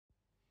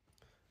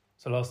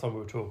So last time we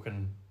were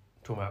talking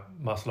about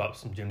muscle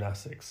ups and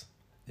gymnastics,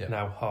 and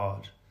how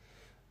hard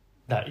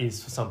that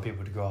is for some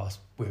people to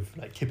grasp with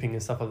like kipping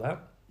and stuff like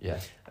that. Yeah.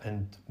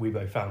 And we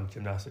both found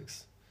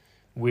gymnastics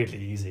weirdly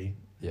easy.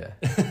 Yeah.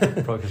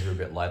 Probably because we were a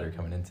bit lighter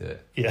coming into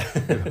it. Yeah.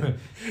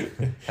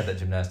 Had that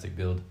gymnastic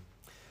build.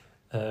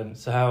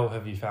 So how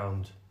have you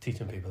found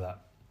teaching people that?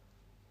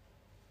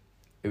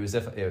 It was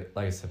definitely,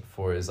 like I said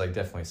before, it was like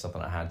definitely something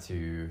I had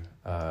to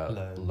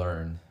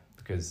learn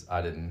because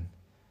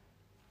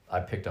I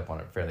picked up on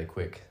it fairly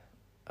quick.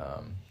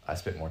 I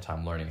spent more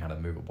time learning how to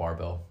move a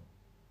barbell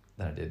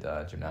than I did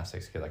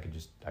gymnastics because I could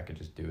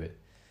just do it.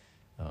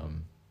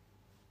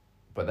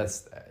 But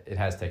it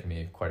has taken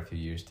me quite a few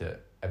years to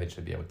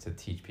eventually be able to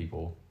teach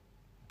people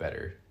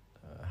better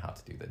how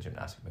to do the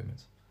gymnastic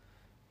movements.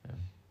 Yeah.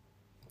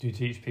 Do you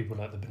teach people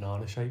like the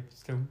banana shape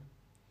still?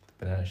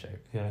 Banana shape?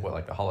 Yeah. What,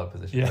 like the hollow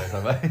position?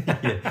 Yeah.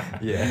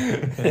 Yeah.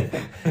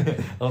 I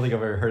don't think I've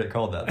ever heard it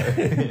called that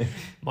though.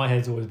 My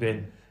head's always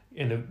been,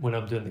 when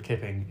I'm doing the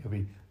kipping, it'll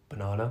be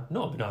banana,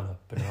 not banana,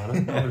 banana,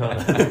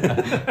 not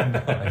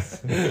banana.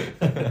 Nice.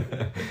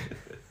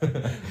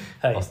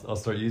 Hey, I'll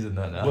start using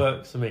that now.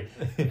 Works for me.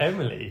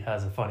 Emily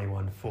has a funny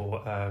one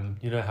for,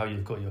 you know how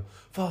you've got your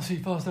fast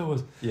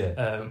elbows?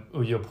 Yeah.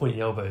 Or your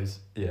pointy elbows.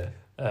 Yeah.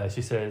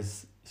 She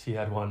says she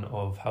had one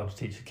of how to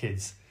teach her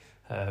kids.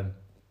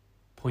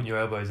 Point your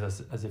elbows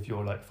as if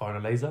you're like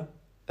firing a laser.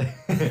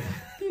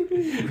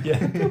 Yeah.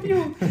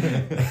 And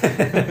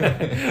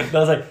I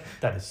was like,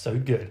 that is so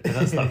good. And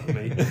that stuck with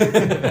me.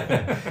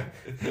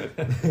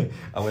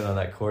 I went on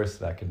that course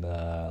back in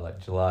like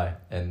July,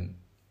 and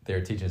they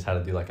were teaching us how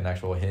to do like an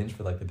actual hinge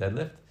for like the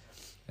deadlift.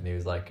 And he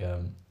was like,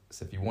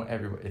 so if you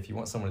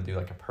want someone to do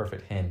like a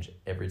perfect hinge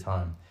every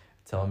time,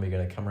 tell them you're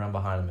gonna come around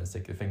behind them and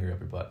stick your finger up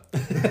your butt.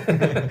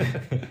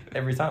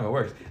 Every time it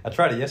works. I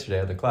tried it yesterday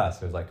at the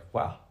class. It was like,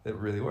 wow, it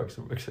really works.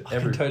 It works. I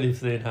can totally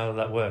see how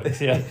that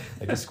works. Yeah.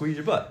 Like just squeeze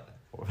your butt.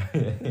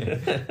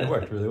 It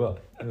worked really well.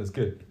 It was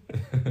good.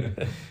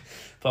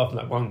 Apart from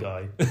that one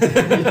guy.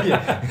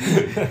 Yeah.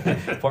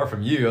 Apart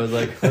from you, I was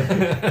like,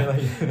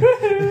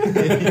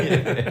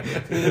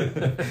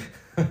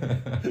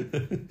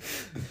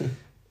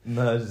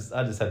 no, I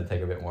just had to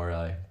take a bit more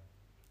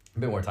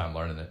time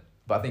learning it.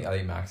 But I think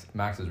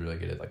Max is really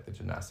good at like the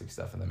gymnastic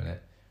stuff in the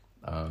minute.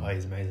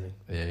 He's amazing.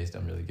 Yeah, he's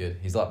done really good.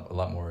 He's a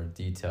lot more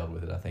detailed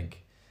with it. I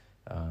think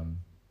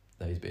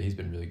he's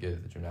been really good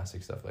at the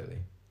gymnastic stuff lately.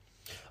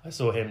 I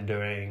saw him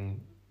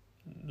doing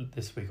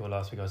this week or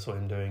last week. I saw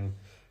him doing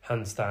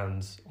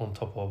handstands on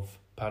top of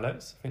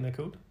pallets. I think they're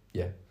called.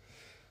 Yeah.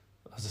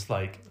 I was just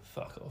like,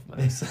 fuck off,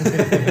 Max.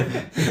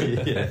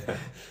 Yeah,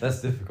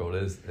 that's difficult.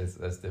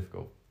 That's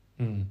difficult.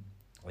 Mm.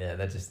 Yeah,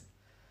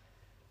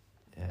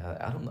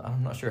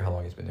 I'm not sure how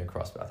long he's been doing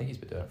CrossFit. I think he's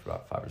been doing it for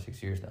about 5 or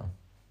 6 years now.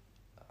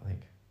 I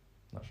think.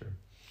 Not sure.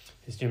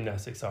 His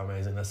gymnastics are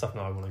amazing. That's something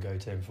I want to go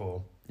to him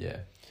for. Yeah.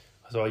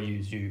 So I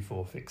use you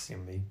for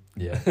fixing me.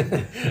 Yeah.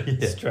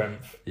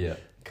 Strength. Yeah.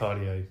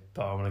 Cardio.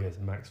 But I want to go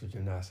to Max for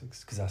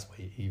gymnastics because that's where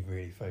he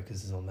really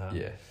focuses on that.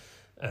 Yeah.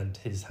 And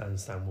his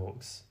handstand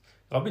walks.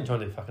 I've been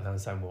trying to do fucking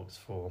handstand walks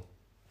for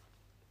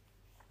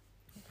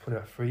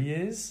about 3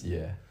 years.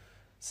 Yeah.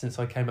 Since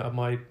I came out of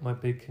my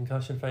big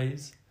concussion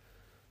phase.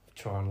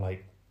 Trying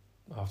like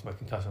after my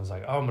concussion, I was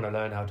like, I'm going to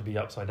learn how to be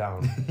upside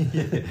down.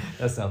 Yeah,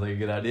 that sounds like a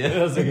good idea.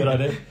 That's a good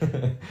idea.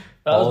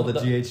 All the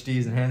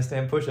GHDs and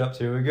handstand push-ups,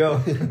 here we go.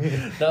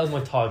 That was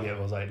my target. I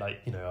was like, I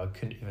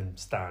couldn't even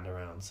stand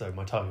around. So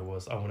my target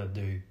was, I want to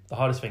do, the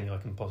hardest thing I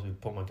can possibly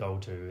put my goal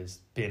to is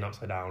being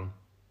upside down.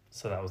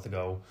 So that was the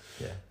goal.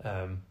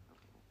 Yeah.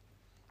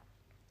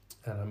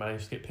 And I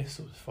managed to get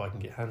pistols before I can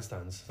get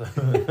handstands.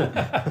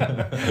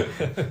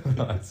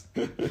 Nice.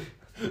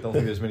 Don't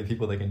think there's many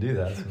people that can do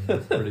that. So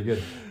that's pretty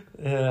good.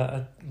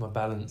 Yeah, my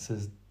balance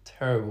is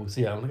terrible. So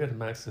yeah, I'm gonna go to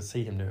Max to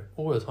see him do it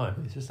all the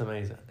time. It's just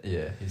amazing.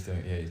 Yeah, he's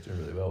doing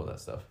really well with that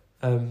stuff.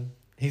 I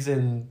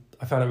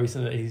found out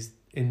recently that he's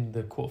in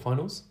the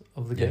quarterfinals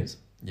of the games.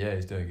 Yeah,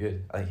 he's doing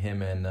good. I think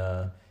him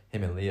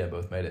and Leah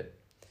both made it.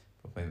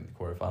 Both made the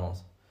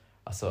quarterfinals.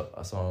 I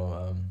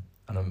saw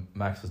I know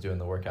Max was doing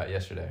the workout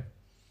yesterday.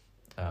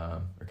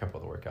 Or a couple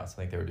of the workouts. I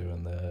think they were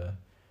doing the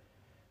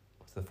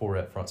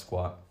 4-rep front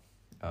squat.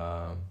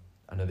 I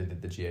know they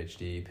did the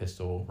GHD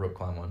pistol rope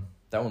climb one.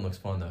 That one looks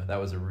fun though. That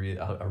was I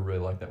really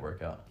like that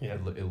workout. Yeah,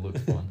 it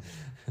looks fun.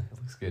 It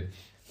looks good.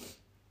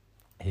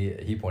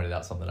 He pointed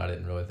out something I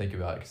didn't really think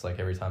about because like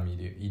every time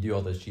you do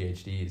all those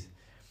GHDs,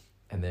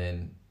 and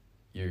then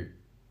you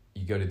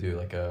go to do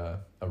like a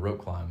rope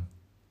climb,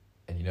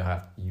 and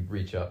you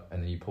reach up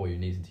and then you pull your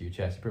knees into your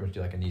chest. You pretty much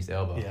do like a knees to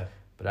elbow. Yeah.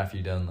 But after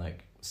you've done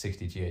like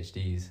 60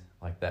 GHDs,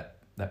 like that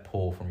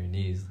pull from your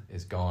knees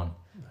is gone.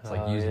 It's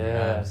like using your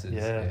abs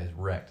is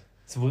wrecked.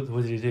 So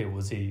what did he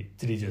do?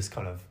 Did he just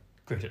kind of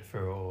grit it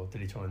through, or did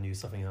he try and use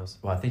something else?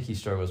 Well, I think he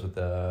struggles with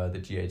the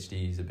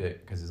GHDs a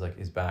bit because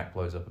his back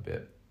blows up a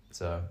bit.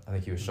 So I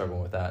think he was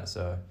struggling with that.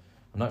 So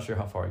I'm not sure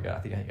how far he got.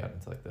 I think he got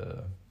into like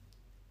the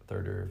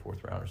 3rd or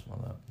 4th round or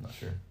something like that. I'm not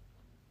sure.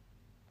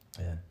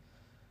 Yeah,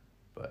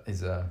 but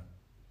his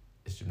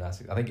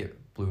gymnastics, I think it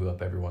blew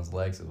up everyone's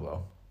legs as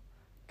well.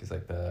 because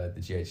like the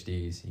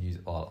GHDs, you use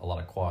a lot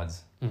of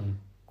quads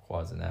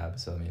and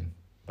abs. So I mean,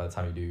 by the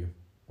time you do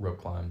rope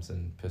climbs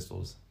and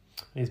pistols,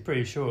 he's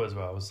pretty short as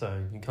well,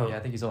 so you can't. Yeah, I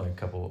think he's only a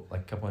couple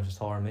inches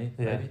taller than me.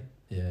 Maybe.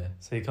 Yeah.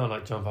 So you can't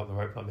like jump up the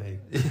rope like me.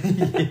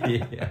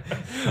 yeah.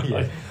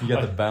 You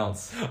got the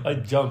bounce. I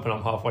jump and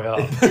I'm halfway up.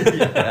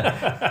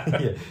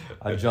 yeah.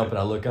 I jump and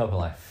I look up and I'm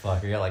like,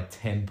 fuck, I got like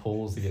 10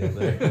 pulls to get up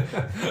there.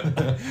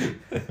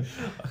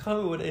 I can't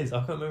remember what it is. I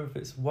can't remember if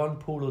it's 1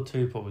 pull or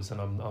 2 pulls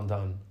and I'm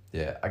done.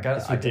 Yeah,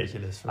 It's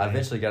ridiculous. I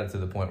eventually got it to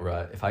the point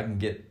where if I can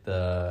get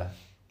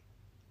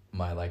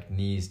my like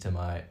knees to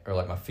my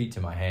feet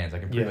to my hands, I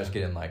can pretty much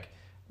get in like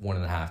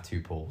 1.5, 2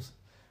 pulls,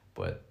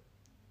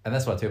 and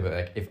that's what I tell you. But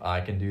like, if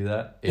I can do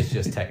that, it's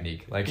just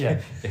technique. Like,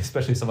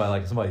 especially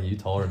somebody you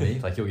taller than me,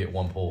 like you'll get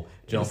 1 pull,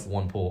 jump,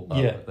 1 pull,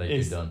 up, like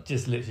you're done.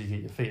 Just literally get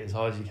your feet as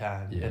high as you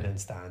can, and then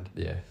stand.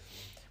 Yeah,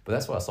 but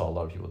that's what I saw a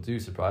lot of people do.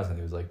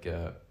 Surprisingly, it was like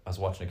I was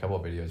watching a couple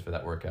of videos for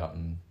that workout,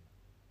 and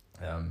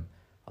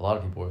a lot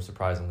of people were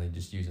surprisingly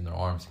just using their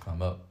arms to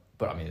climb up.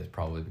 But I mean, it's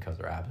probably because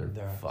their abs are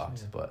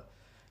fucked. But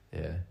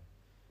yeah,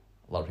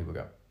 a lot of people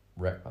got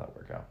wrecked by that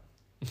workout.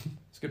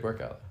 It's a good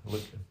workout. It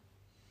looked good.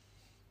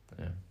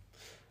 Yeah.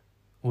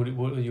 What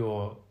are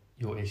your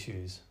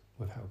issues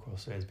with how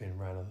CrossFit is being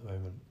ran at the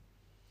moment?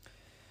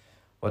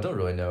 Well, I don't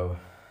really know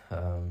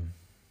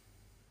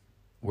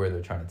where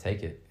they're trying to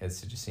take it. It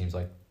just seems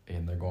like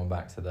they're going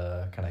back to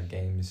the kind of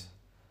games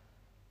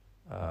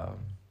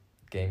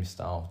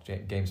style,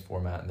 games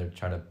format, and they're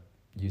trying to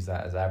use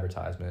that as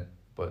advertisement.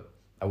 But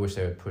I wish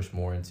they would push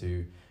more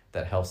into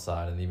that health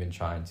side and even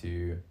trying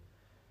to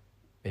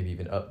maybe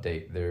even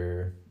update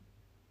their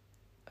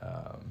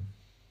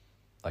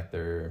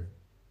their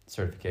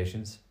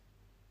certifications.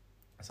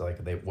 So like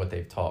what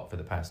they've taught for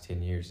the past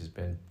 10 years has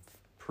been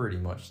pretty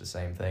much the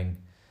same thing,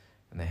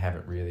 and they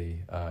haven't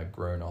really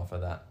grown off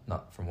of that,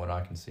 not from what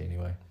I can see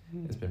anyway.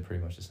 It's been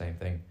pretty much the same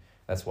thing.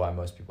 That's why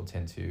most people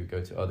tend to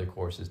go to other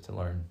courses to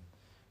learn,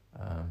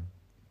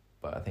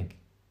 but I think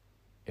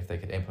if they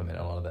could implement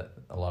a lot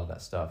of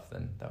that stuff,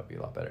 then that would be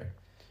a lot better.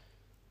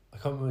 I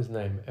can't remember his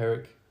name.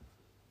 Eric,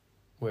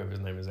 whatever his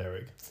name is,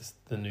 Eric. It's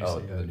the new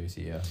CEO. The new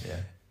CEO,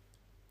 yeah.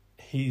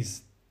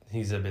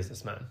 He's a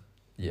businessman.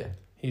 Yeah.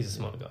 He's a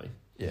smart guy.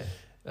 Yeah.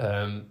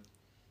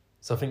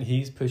 So I think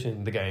he's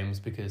pushing the games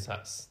because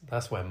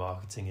that's where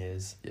marketing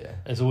is. Yeah.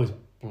 And it's always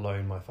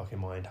blown my fucking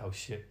mind how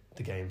shit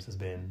the games has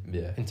been.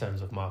 Yeah. In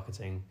terms of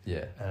marketing.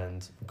 Yeah.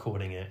 And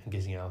recording it and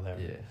getting it out there.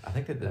 Yeah. I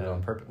think they did it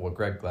on purpose. Well,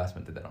 Greg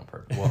Glassman did that on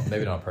purpose. Well,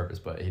 maybe not on purpose,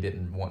 but he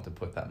didn't want to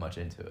put that much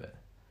into it.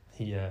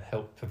 He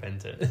helped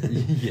prevent it.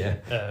 Yeah.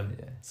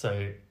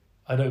 So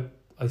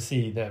I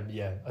see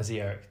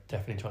Eric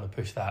definitely trying to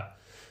push that.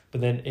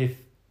 But then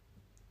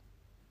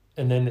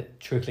then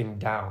trickling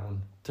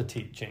down to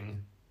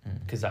teaching,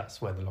 because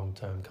that's where the long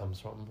term comes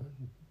from.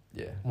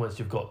 Yeah. Once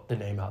you've got the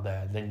name out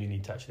there, then you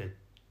need to actually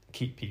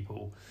keep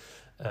people.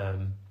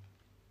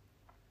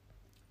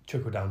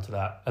 Trickle down to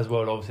that as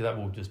well. Obviously, that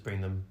will just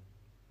bring them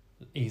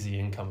easy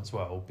income as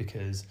well,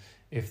 because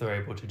if they're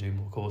able to do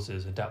more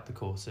courses, adapt the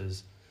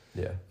courses,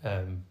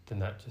 then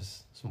that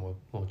just some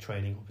more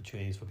training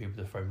opportunities for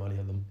people to throw money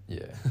at them.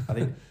 Yeah, I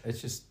think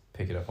it's just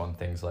picking up on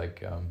things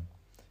like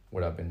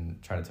what I've been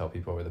trying to tell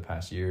people over the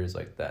past year is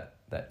like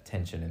that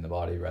tension in the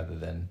body, rather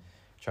than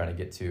trying to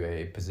get to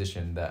a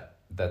position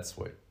that's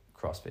what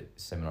CrossFit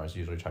seminars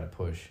usually try to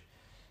push.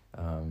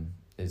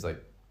 Is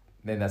like,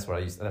 then that's what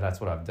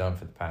I've done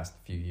for the past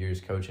few years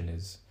coaching,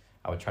 is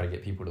I would try to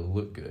get people to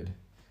look good,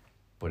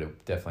 but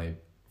it definitely,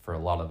 for a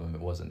lot of them,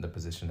 it wasn't the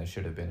position they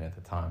should have been at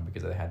the time,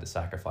 because they had to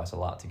sacrifice a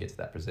lot to get to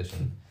that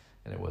position,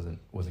 and it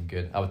wasn't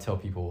good. I would tell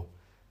people,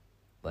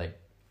 like,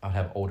 I would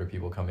have older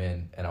people come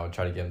in, and I would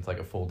try to get them to like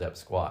a full depth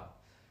squat,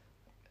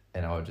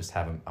 and I would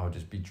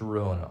just be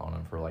drilling on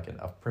them for like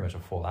pretty much a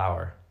full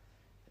hour,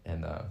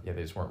 and they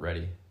just weren't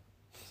ready.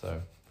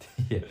 So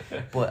yeah,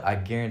 but I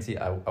guarantee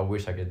I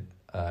wish I could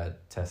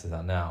test this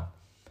out now.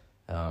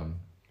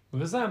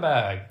 With a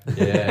sandbag.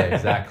 Yeah,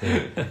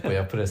 exactly. But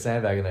yeah, put a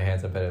sandbag in their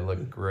hands, I bet it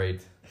looked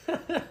great.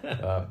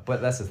 But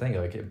that's the thing,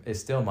 like it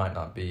still might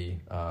not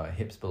be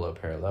hips below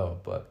parallel,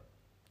 but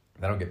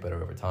that'll get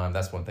better over time.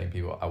 That's one thing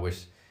I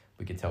wish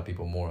we could tell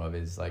people more of,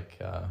 is like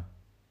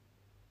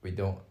we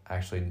don't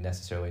actually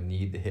necessarily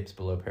need the hips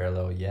below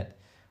parallel yet,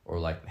 or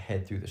like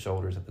head through the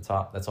shoulders at the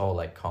top. That's all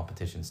like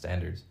competition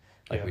standards.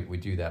 Like we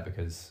do that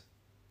because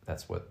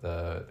that's what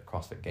the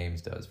CrossFit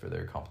Games does for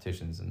their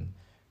competitions, and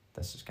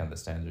that's just kind of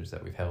the standards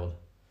that we've held.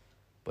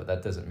 But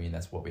that doesn't mean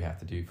that's what we have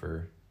to do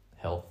for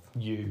health.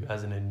 You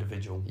as an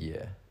individual.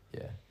 Yeah.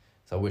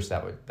 So I wish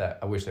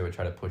they would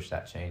try to push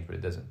that change, but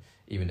it doesn't.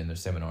 Even in their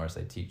seminars,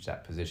 they teach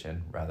that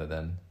position rather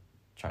than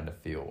trying to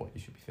feel what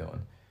you should be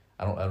feeling.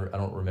 I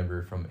don't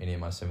remember from any of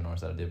my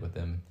seminars that I did with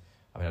them.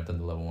 I mean, I've done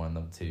the level 1,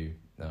 level 2.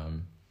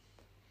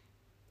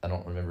 I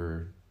don't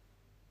remember,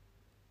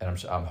 and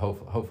I'm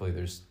hopefully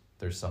there's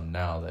some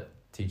now that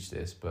teach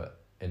this,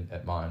 but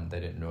at mine they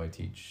didn't really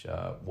teach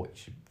what you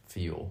should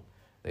feel.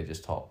 They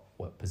just taught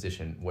what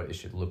it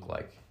should look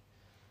like.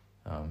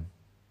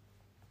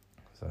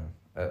 So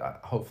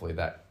hopefully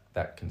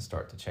that can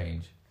start to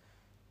change.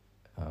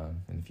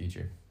 in the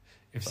future.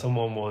 If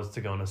someone was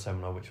to go on a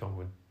seminar, which one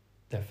would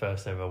their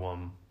first ever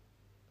one?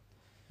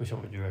 Which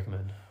one would you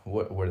recommend?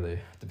 What are they?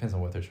 Depends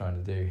on what they're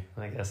trying to do.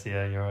 I guess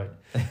you're right.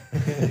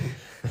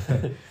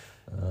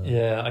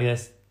 Yeah, I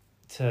guess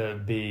to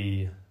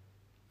be,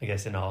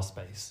 in our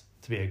space,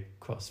 to be a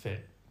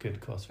good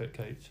CrossFit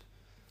coach,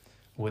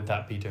 would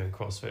that be doing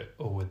CrossFit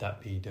or would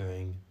that be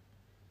doing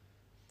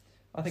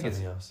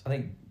something else? I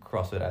think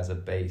CrossFit as a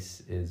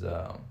base is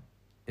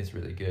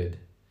really good,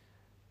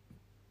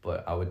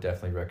 but I would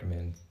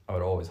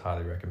always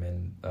highly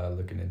recommend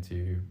looking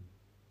into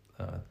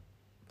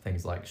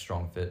things like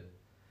StrongFit,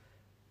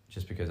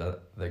 just because I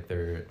like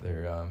their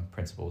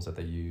principles that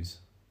they use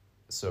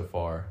so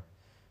far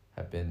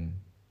have been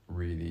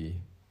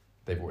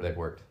they've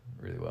worked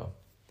really well,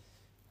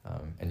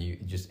 and you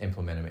just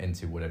implement them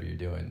into whatever you're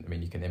doing. I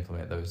mean, you can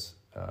implement those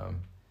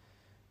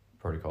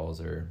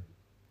protocols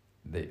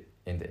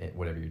into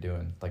whatever you're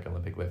doing, like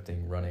Olympic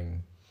lifting,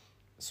 running,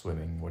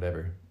 swimming,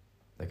 whatever.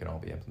 They can all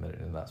be implemented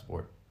into that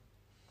sport.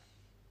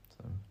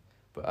 So,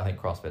 but I think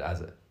CrossFit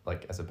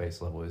as a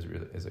base level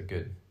is a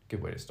good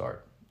way to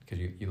start, because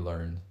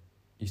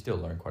you still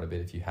learn quite a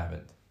bit if you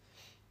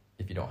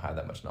don't have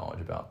that much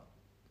knowledge about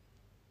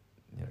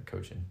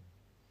coaching,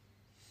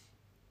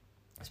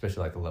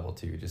 especially like the level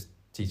 2, just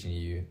teaching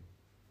you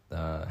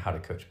how to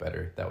coach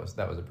better. That was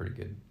a pretty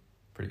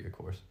good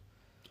course.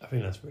 I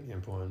think that's really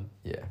important.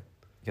 Yeah,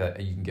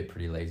 you can get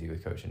pretty lazy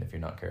with coaching if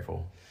you're not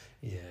careful.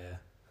 Yeah.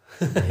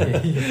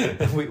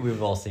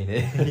 We've all seen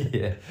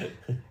it.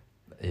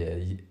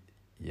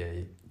 Yeah,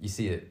 you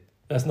see it.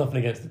 That's nothing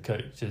against the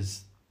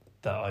coaches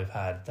that I've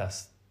had.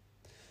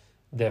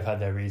 They've had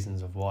their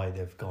reasons of why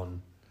they've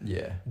gone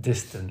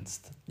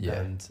distanced. Yeah.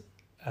 And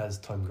as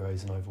time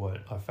grows and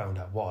I've found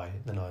out why,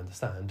 then I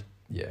understand.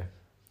 Yeah.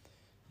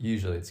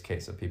 Usually it's a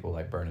case of people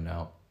like burning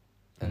out,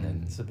 and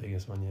then it's the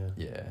biggest one. Yeah.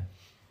 Yeah,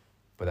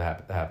 but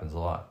that happens a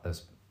lot.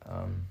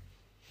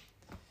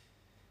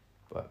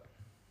 But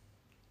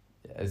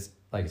yeah, it's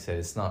like I said,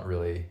 it's not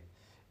really.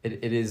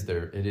 It is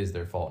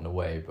their fault in a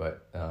way,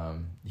 but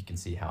you can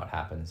see how it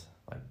happens,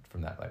 like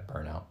from that like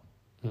burnout.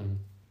 Mm.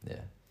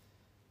 Yeah,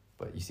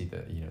 but you see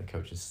the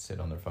coaches sit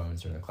on their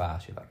phones during the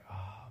class. You're like,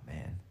 oh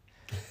man,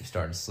 you're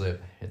starting to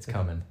slip. It's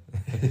coming.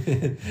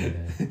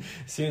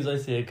 As soon as I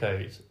see a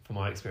coach, from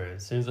my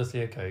experience,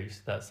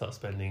 that starts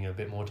spending a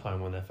bit more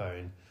time on their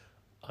phone,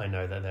 I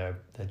know that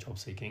they're job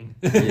seeking.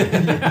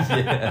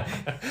 Yeah.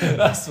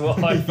 That's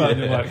what I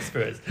found in my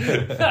experience.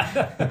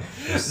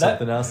 There's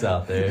something else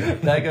out there.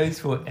 That goes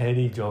for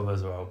any job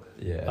as well.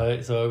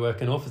 Yeah. So I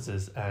work in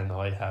offices, and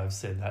I have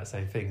seen that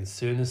same thing. As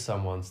soon as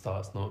someone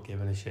starts not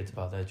giving a shit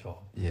about their job,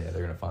 they're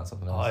gonna find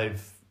something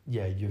else.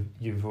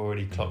 You've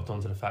already clocked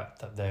onto the fact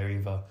that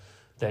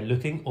they're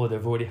looking, or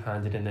they've already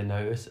handed in their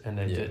notice, and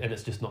and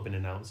it's just not been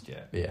announced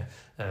yet. Yeah.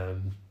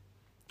 And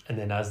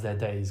then as their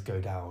days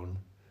go down,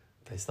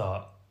 they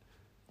start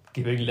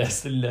giving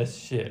less and less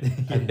shit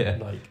and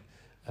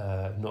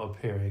not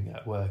appearing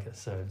at work at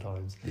certain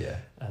times. Yeah.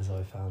 As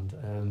I found.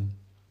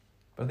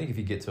 But I think if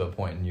you get to a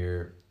point in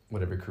your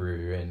whatever career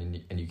you're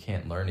in and you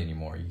can't learn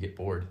anymore, you get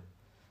bored.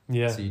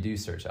 Yeah. So you do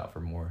search out for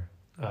more.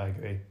 I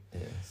agree.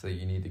 Yeah. So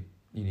you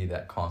need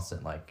that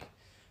constant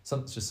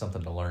it's just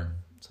something to learn,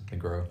 something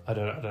to grow. I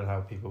don't know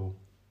how people.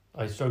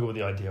 I struggle with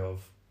the idea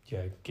of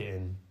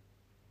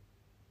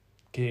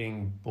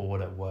getting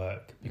bored at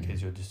work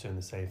because you're just doing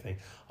the same thing.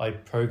 I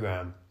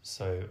program,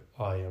 so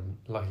I am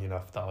lucky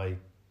enough that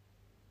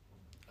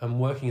I'm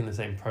working in the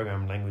same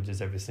programming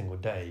languages every single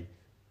day,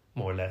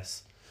 more or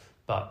less,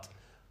 but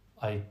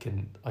I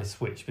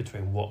switch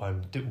between what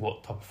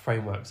type of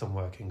frameworks I'm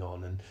working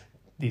on, and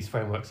these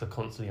frameworks are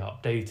constantly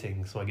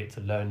updating, so I get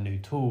to learn new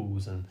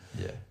tools and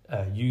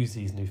use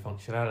these new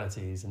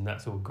functionalities, and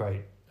that's all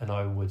great. And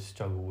I would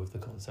struggle with the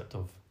concept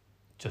of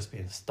just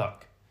being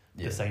stuck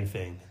the same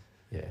thing.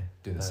 Yeah,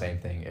 doing the same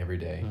thing every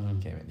day.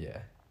 Mm-hmm.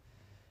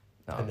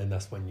 No. And then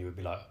that's when you would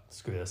be like,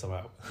 screw this, I'm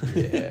out.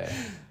 Yeah.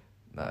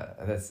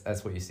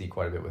 That's what you see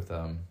quite a bit with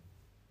a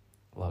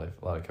lot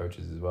of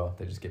coaches as well.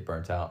 They just get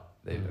burnt out.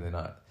 They're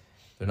not.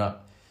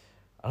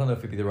 I don't know if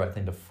it'd be the right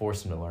thing to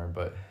force them to learn,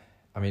 but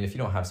I mean, if you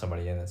don't have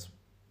somebody in that's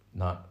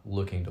not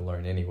looking to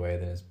learn anyway,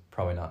 then it's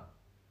probably not,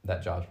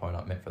 that job's probably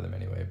not meant for them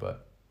anyway.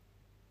 But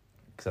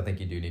because I think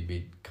you do need to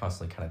be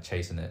constantly kind of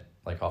chasing it,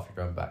 like off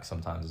your own back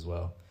sometimes as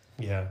well.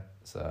 Yeah.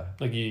 So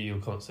like you're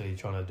constantly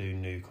trying to do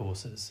new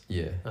courses.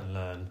 Yeah. And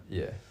learn.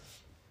 Yeah.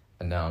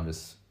 And now I'm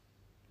just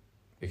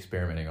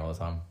experimenting all the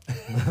time.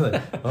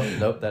 Oh,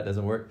 nope, that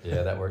doesn't work.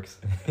 Yeah, that works.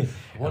 I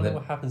wonder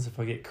what happens if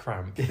I get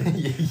cramp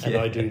and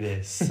I do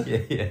this.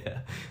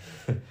 Yeah.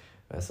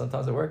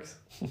 Sometimes it works.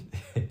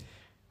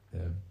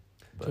 Yeah.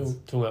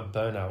 But talking about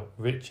burnout,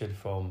 Richard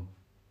from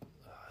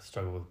I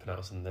struggle with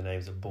pronouncing the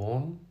names of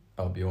Bjorn.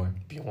 Oh, Bjorn.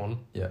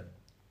 Yeah.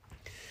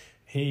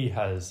 He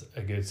has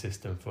a good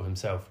system for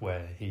himself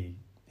where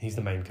he's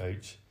the main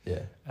coach.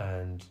 Yeah.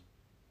 And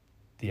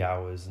the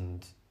hours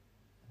and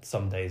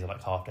some days are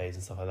like half days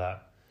and stuff like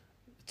that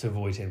to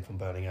avoid him from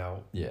burning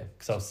out. Yeah.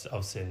 Because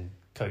I've seen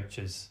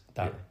coaches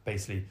that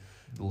basically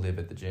live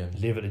at the gym.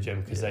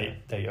 Because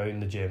they own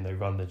the gym, they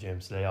run the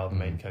gym, so they are the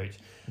main coach.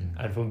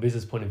 And from a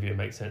business point of view, it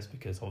makes sense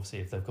because obviously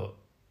if they've got...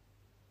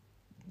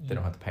 They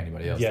don't have to pay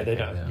anybody else. Yeah, they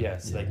don't. Yeah,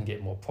 so they can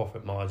get more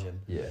profit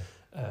margin. Yeah.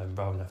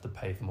 Rather than have to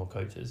pay for more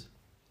coaches.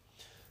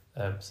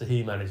 So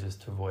he manages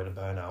to avoid a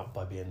burnout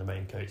by being the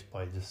main coach,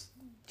 by just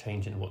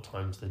changing what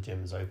times the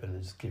gym is open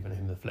and just giving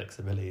him the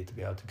flexibility to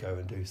be able to go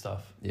and do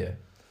stuff. Yeah,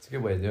 it's a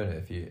good way of doing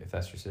it if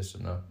that's your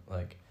system. No,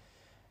 like,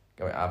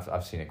 I mean,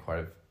 I've seen it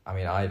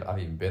I've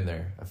even been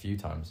there a few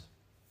times.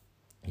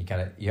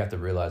 You have to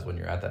realize when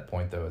you're at that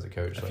point though as a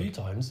coach. A few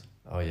times.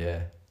 Oh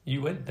yeah.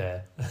 You went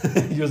there.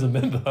 You was a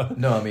member.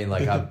 No, I mean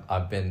like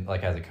I've been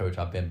like as a coach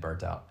I've been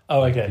burnt out. Oh,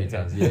 like, okay. A few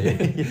times.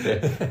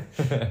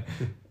 Yeah.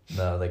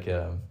 No, like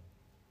I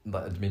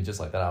mean just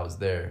like that I was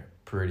there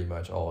pretty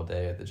much all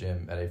day at the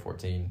gym at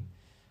A14,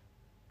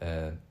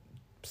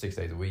 6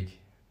 days a week,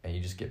 and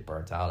you just get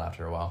burnt out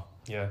after a while.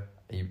 Yeah.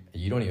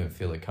 You don't even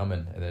feel it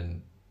coming, and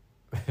then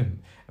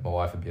and my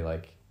wife would be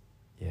like,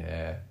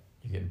 "Yeah,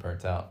 you're getting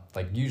burnt out."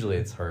 Like usually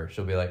it's her.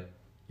 She'll be like,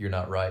 "You're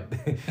not right,"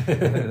 and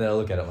then I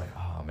look at it like,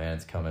 "Oh man,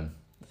 it's coming,"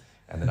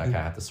 and then I kind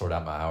of have to sort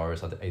out my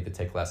hours. I have to either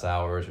take less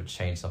hours or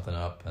change something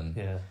up, and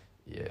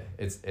yeah,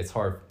 it's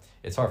hard.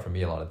 It's hard for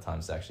me a lot of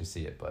times to actually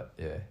see it, but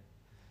yeah,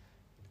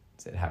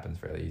 it happens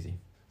fairly easy.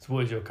 So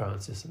what is your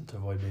current system to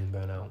avoid being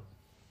burnt out?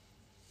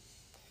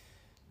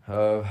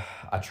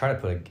 I try to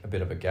put a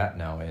bit of a gap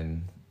now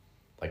in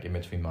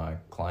between my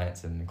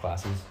clients and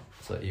classes.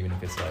 So even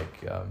if it's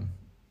like,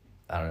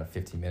 I don't know,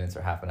 15 minutes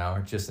or half an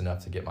hour, just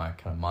enough to get my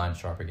kind of mind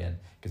sharp again.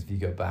 Because if you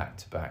go back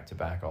to back to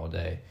back all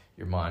day,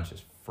 your mind's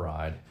just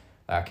fried.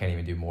 I can't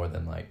even do more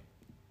than like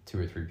two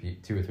or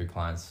three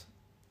clients.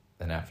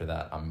 Then after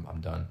that, I'm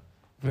done.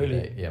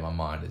 Really? Yeah, my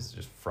mind is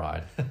just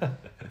fried.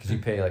 Because you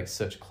pay like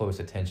such close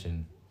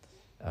attention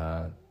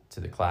to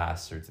the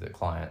class or to the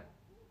client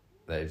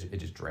that it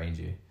just drains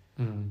you.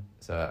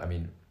 So I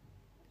mean,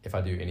 if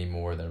I do any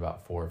more than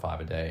about 4 or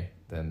 5 a day,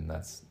 then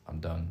I'm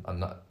done. I'm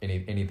not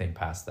anything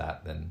past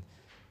that, then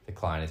the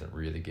client isn't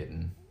really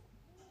getting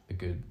a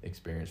good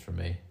experience from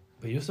me.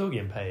 But you're still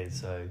getting paid,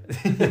 so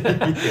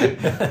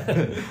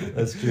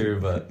that's true.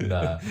 But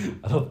nah,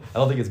 I don't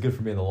think it's good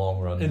for me in the long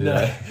run.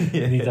 No,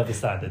 you need to have the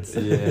standards.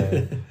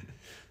 Yeah.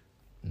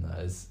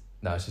 It's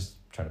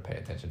just trying to pay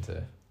attention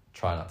to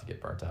try not to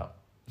get burnt out.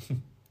 Yeah,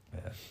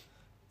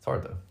 it's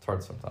hard though. It's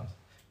hard sometimes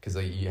because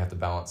you have to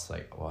balance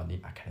like, well,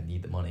 I kind of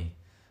need the money,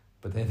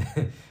 but then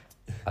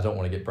I don't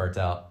want to get burnt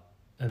out,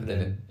 and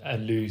then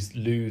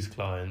lose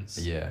clients.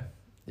 Yeah.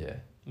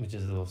 Which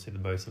is obviously the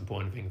most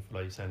important thing for,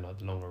 like you're saying, like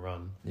the longer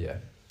run. Yeah,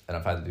 and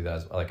I've had to do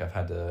that. I've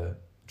had to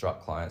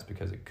drop clients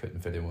because it couldn't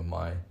fit in with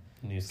my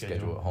new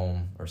schedule at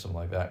home or something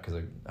like that.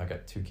 Because I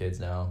got 2 kids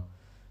now,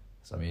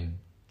 so I mean,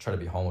 try to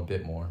be home a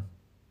bit more,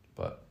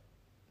 but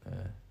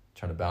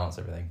trying to balance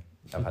everything.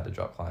 I've had to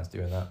drop clients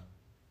doing that.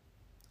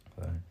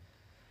 So,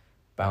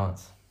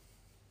 balance.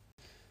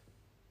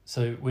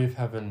 So with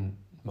having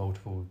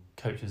multiple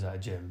coaches at a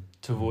gym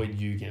to avoid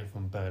you getting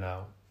from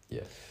burnout.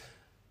 Yeah.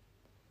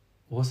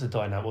 What's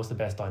the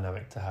best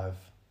dynamic to have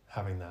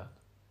having that?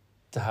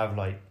 To have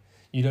like,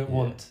 you don't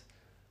want...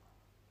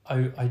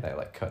 That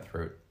like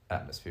cutthroat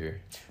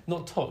atmosphere.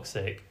 Not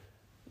toxic.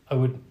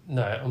 I'm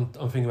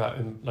thinking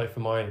about like for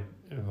my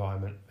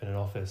environment in an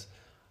office,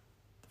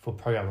 for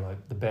programming,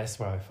 like the best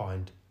way I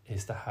find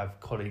is to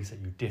have colleagues that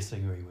you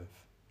disagree with.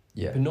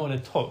 Yeah. But not in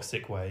a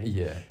toxic way.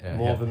 Yeah.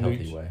 More of a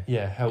healthy way.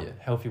 Yeah,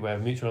 healthy way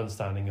of mutual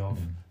understanding of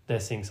they're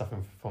seeing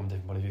something from a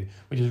different point of view,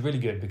 which is really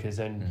good because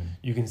then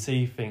you can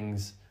see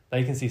things.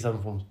 They can see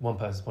something from one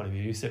person's point of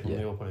view. You sit from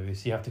your point of view,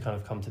 so you have to kind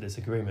of come to this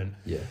agreement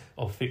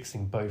of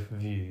fixing both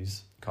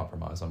views.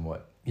 Compromise on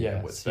what.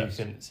 So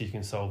you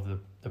can solve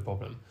the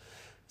problem.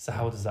 So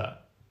how does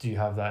that? Do you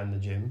have that in the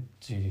gym?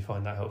 Do you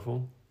find that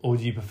helpful, or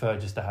do you prefer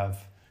just to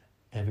have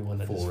everyone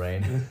that full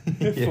reign,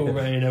 full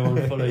reign?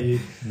 Everyone follow you.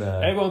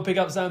 No. Everyone pick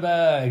up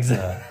sandbags.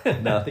 No,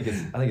 I think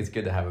it's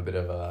good to have a bit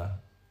of a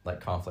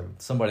like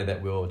conflict. Somebody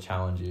that will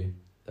challenge you.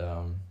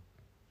 But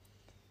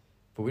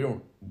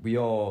we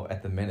all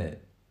at the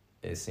minute.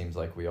 It seems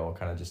like we all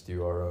kind of just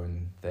do our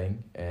own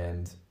thing,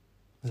 and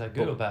is that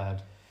good or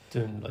bad?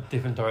 Doing like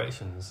different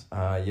directions.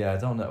 I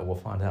don't know. We'll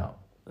find out.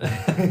 I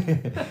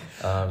think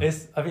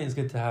it's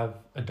good to have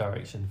a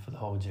direction for the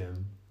whole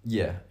gym.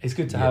 Yeah, it's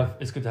good to have.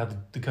 It's good to have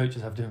the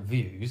coaches have different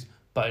views,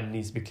 but it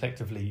needs to be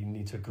collectively. You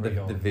need to agree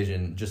on the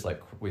vision. Just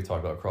like we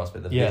talked about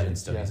CrossFit, the vision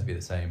still needs to be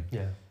the same.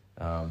 Yeah.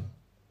 I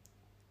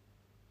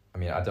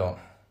mean, I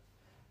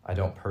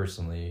don't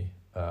personally.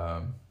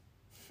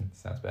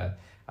 Sounds bad.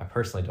 I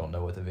personally don't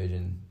know what the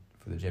vision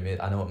for the gym is.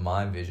 I know what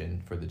my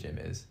vision for the gym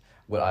is,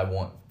 what I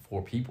want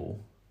for people,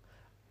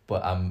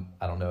 but I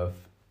don't know if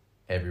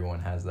everyone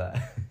has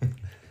that.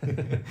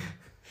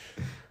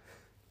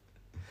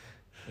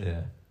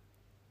 Yeah.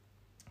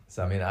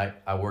 So I mean,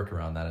 I work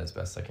around that as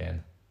best I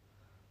can.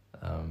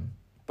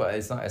 But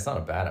it's not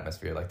a bad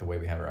atmosphere like the way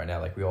we have it right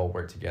now. Like we all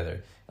work together,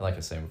 and like I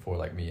was saying before,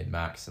 like me and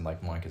Max and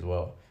like Mike as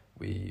well.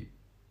 I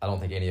don't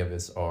think any of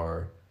us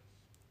are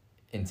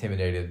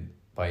intimidated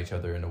by each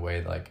other in a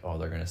way like, oh,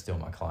 they're gonna steal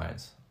my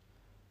clients.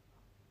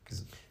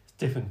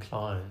 different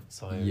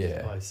clients.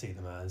 I see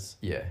them as.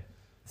 Yeah.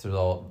 So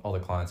all the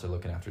clients are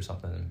looking for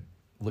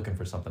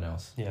something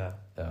else. Yeah.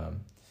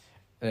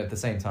 And at the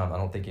same time, I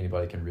don't think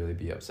anybody can really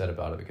be upset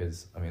about it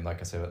because, I mean, like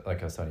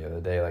I was telling you the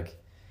other day, like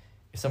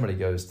if somebody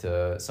goes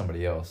to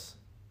somebody else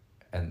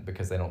and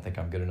because they don't think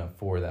I'm good enough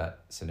for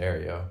that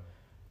scenario,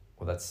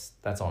 well,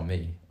 that's on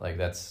me. Like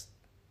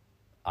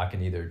I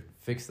can either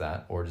fix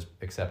that or just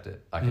accept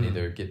it. I can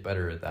either get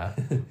better at that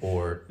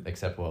or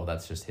accept, well,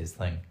 that's just his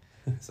thing.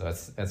 So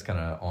that's kind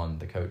of on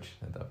the coach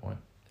at that point.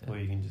 Or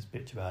you can just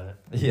bitch about it.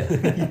 Yeah,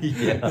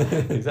 yeah,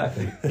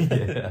 exactly.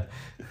 Yeah.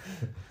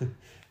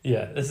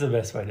 Yeah, this is the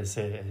best way to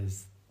see it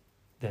is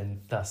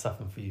then that's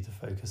something for you to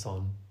focus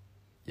on.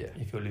 Yeah.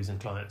 If you're losing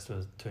clients to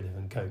a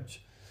different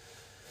coach.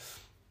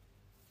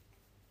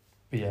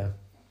 But yeah,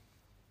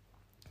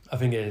 I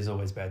think it is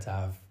always better to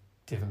have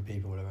different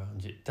people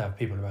around you,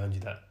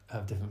 that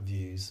have different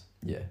views.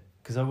 Yeah.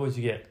 Because otherwise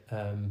you get,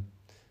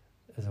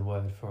 there's a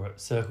word for it,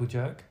 circle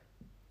jerk.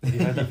 Have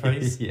you heard that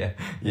phrase? Yeah.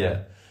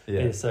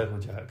 It's circle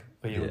jerk,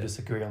 where you'll just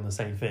agree on the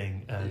same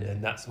thing and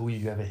then that's all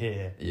you ever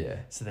hear. Yeah.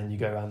 So then you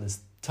go around this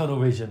tunnel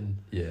vision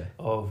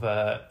of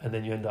and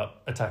then you end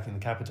up attacking the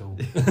capital.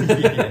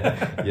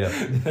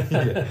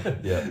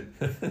 Yeah.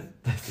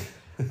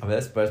 I mean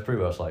that's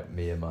pretty much like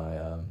me and my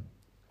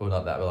well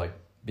not that but like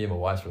me and my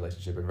wife's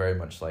relationship are very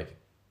much like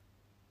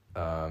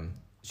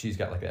she's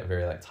got like that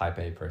very like type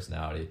A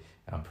personality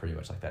and I'm pretty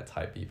much like that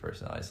type B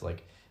personality. So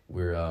like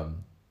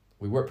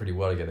we work pretty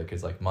well together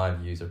because like my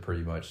views are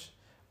pretty much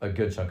a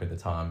good chunk of the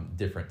time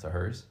different to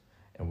hers.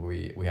 And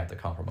we have to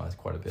compromise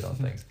quite a bit on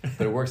things,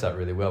 but it works out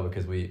really well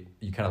because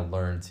you kind of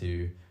learn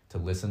to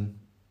listen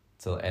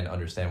and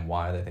understand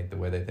why they think the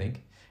way they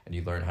think, and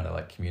you learn how to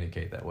like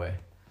communicate that way.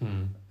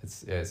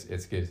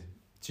 It's good.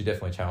 She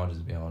definitely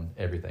challenges me on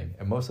everything,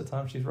 and most of the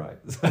time she's right.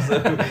 So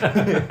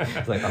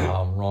it's like, oh,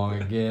 I'm wrong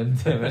again.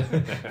 Damn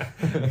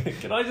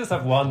it. Can I just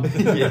have one?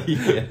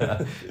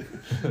 Yeah.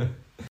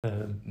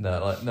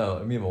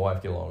 No. Me and my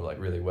wife get along like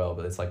really well,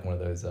 but it's like one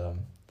of those.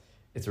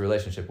 It's a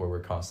relationship where we're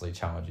constantly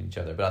challenging each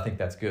other, but I think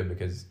that's good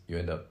because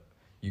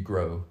you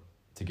grow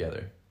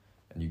together,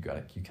 and you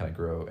kind of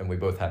grow, and we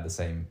both have the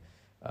same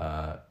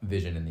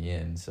vision in the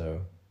end.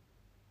 So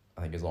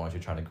I think as long as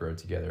you're trying to grow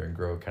together and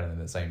grow kind of in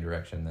the same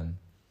direction, then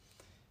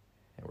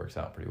it works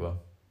out pretty well.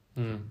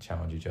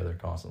 Challenge each other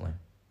constantly.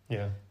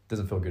 Yeah,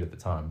 doesn't feel good at the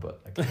time,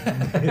 but like,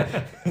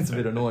 it's a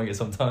bit annoying at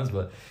sometimes.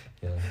 But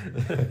yeah,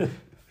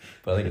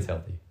 but I think it's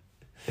healthy.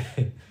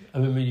 I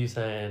remember you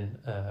saying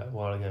a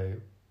while ago,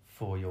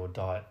 for your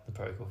diet, the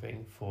protocol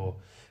thing for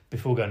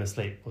before going to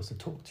sleep was to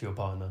talk to your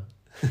partner.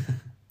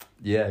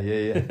 Yeah.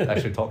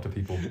 Actually, talk to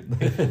people.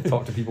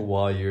 Talk to people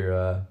while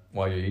you're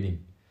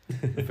eating.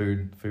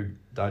 Food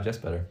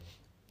digests better.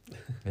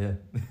 Yeah.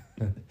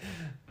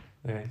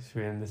 Okay, should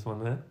we end this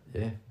one there?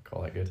 Yeah,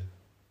 call that good.